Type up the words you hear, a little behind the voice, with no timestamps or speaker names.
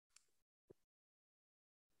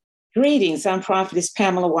Greetings, I'm Prophetess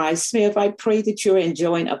Pamela Wise Smith. I pray that you're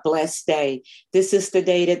enjoying a blessed day. This is the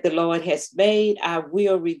day that the Lord has made. I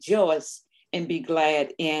will rejoice and be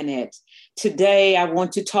glad in it. Today, I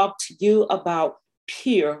want to talk to you about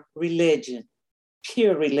pure religion.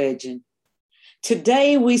 Pure religion.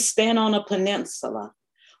 Today, we stand on a peninsula.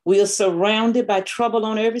 We are surrounded by trouble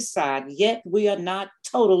on every side, yet we are not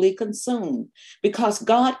totally consumed because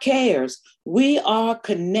God cares. We are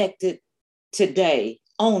connected today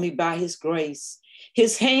only by his grace.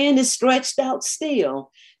 His hand is stretched out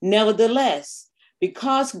still. Nevertheless,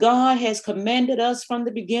 because God has commanded us from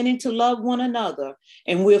the beginning to love one another,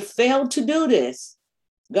 and we've failed to do this,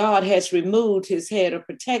 God has removed his head of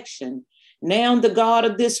protection. Now the God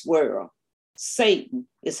of this world, Satan,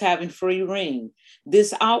 is having free reign.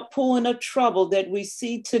 This outpouring of trouble that we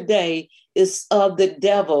see today is of the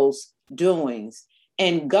devil's doings,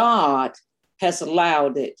 and God has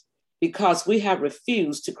allowed it because we have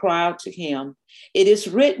refused to cry out to him. It is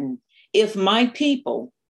written, if my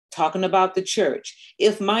people, talking about the church,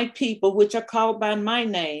 if my people, which are called by my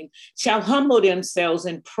name, shall humble themselves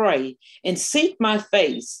and pray and seek my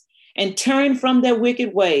face and turn from their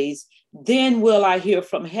wicked ways, then will I hear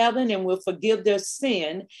from heaven and will forgive their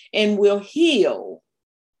sin and will heal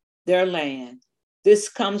their land. This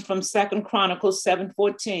comes from 2 Chronicles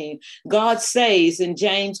 7:14. God says in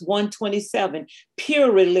James 1:27,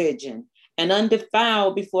 pure religion and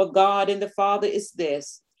undefiled before God and the Father is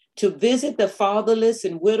this, to visit the fatherless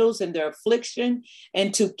and widows in their affliction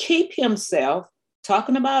and to keep himself,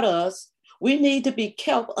 talking about us, we need to be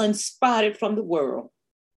kept unspotted from the world.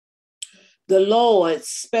 The Lord's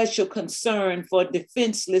special concern for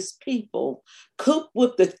defenseless people, cooped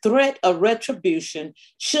with the threat of retribution,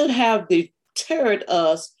 should have deterred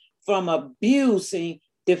us from abusing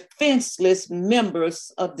defenseless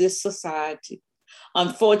members of this society.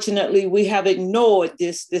 Unfortunately, we have ignored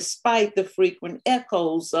this despite the frequent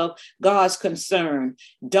echoes of God's concern.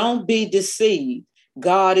 Don't be deceived.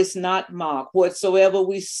 God is not mocked. Whatsoever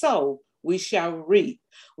we sow, we shall reap.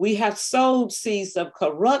 We have sowed seeds of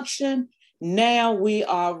corruption. Now we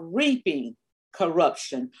are reaping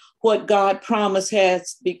corruption. What God promised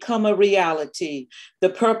has become a reality. The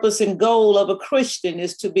purpose and goal of a Christian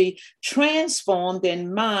is to be transformed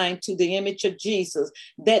in mind to the image of Jesus.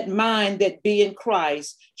 That mind that be in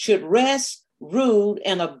Christ should rest, rule,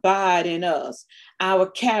 and abide in us. Our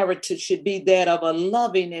character should be that of a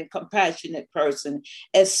loving and compassionate person,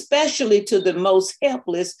 especially to the most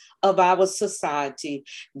helpless of our society.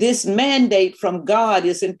 This mandate from God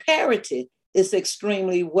is imperative, it's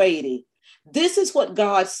extremely weighty. This is what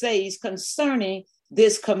God says concerning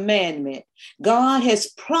this commandment. God has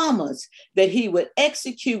promised that he would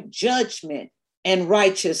execute judgment and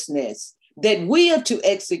righteousness, that we are to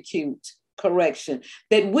execute correction,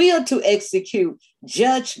 that we are to execute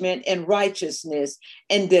judgment and righteousness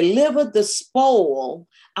and deliver the spoil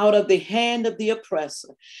out of the hand of the oppressor.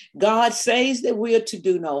 God says that we are to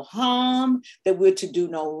do no harm, that we're to do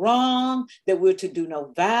no wrong, that we're to do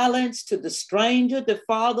no violence to the stranger, the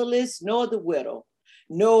fatherless, nor the widow.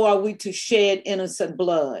 Nor are we to shed innocent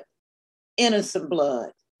blood. Innocent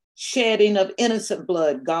blood. Shedding of innocent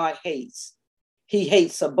blood, God hates. He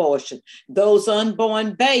hates abortion. Those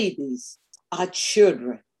unborn babies are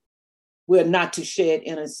children. We're not to shed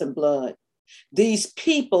innocent blood. These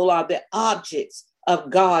people are the objects of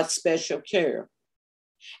God's special care.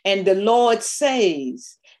 And the Lord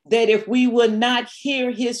says that if we will not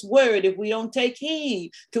hear his word, if we don't take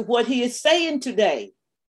heed to what he is saying today,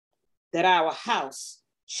 that our house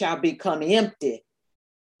shall become empty,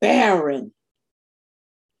 barren.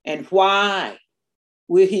 And why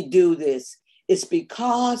will he do this? It's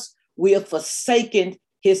because we have forsaken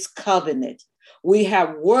his covenant. We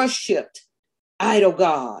have worshiped idol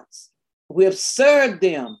gods. We have served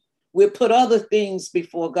them. We have put other things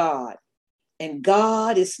before God. And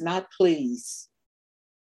God is not pleased.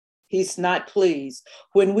 He's not pleased.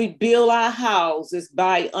 When we build our houses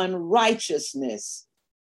by unrighteousness,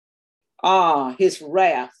 his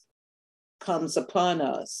wrath comes upon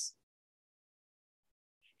us.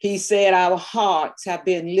 He said our hearts have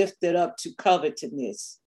been lifted up to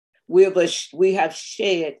covetousness. We have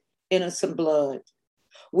shed innocent blood.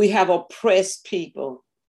 We have oppressed people.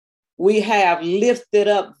 We have lifted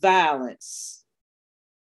up violence.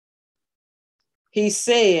 He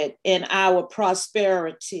said in our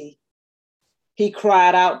prosperity, he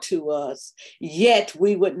cried out to us, yet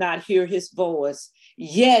we would not hear his voice.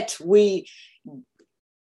 Yet we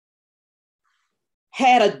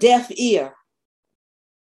had a deaf ear.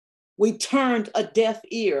 We turned a deaf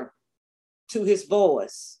ear to his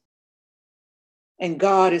voice. And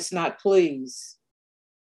God is not pleased.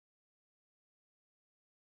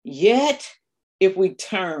 Yet, if we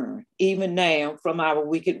turn even now from our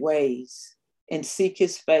wicked ways and seek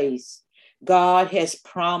his face, God has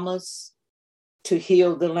promised to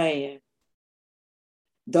heal the land.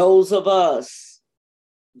 Those of us,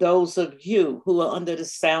 those of you who are under the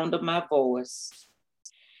sound of my voice,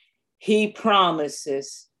 he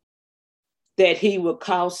promises that he will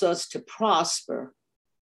cause us to prosper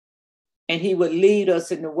and he will lead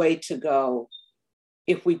us in the way to go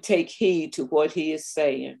if we take heed to what he is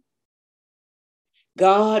saying.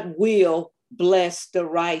 God will bless the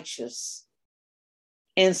righteous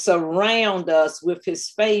and surround us with his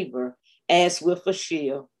favor as with a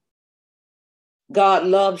shield. God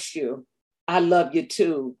loves you. I love you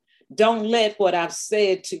too. Don't let what I've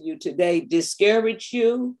said to you today discourage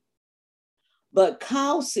you, but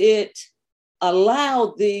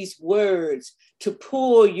allow these words to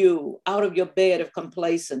pull you out of your bed of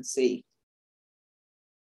complacency.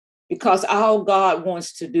 Because all God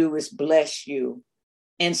wants to do is bless you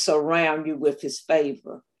and surround you with his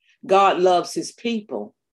favor. God loves his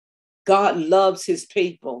people. God loves his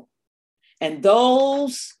people. And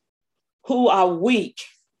those who are weak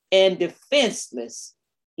and defenseless,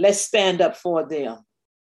 let's stand up for them.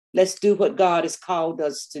 Let's do what God has called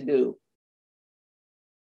us to do.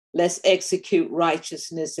 Let's execute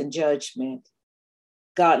righteousness and judgment.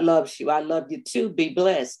 God loves you. I love you too. Be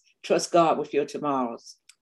blessed. Trust God with your tomorrows.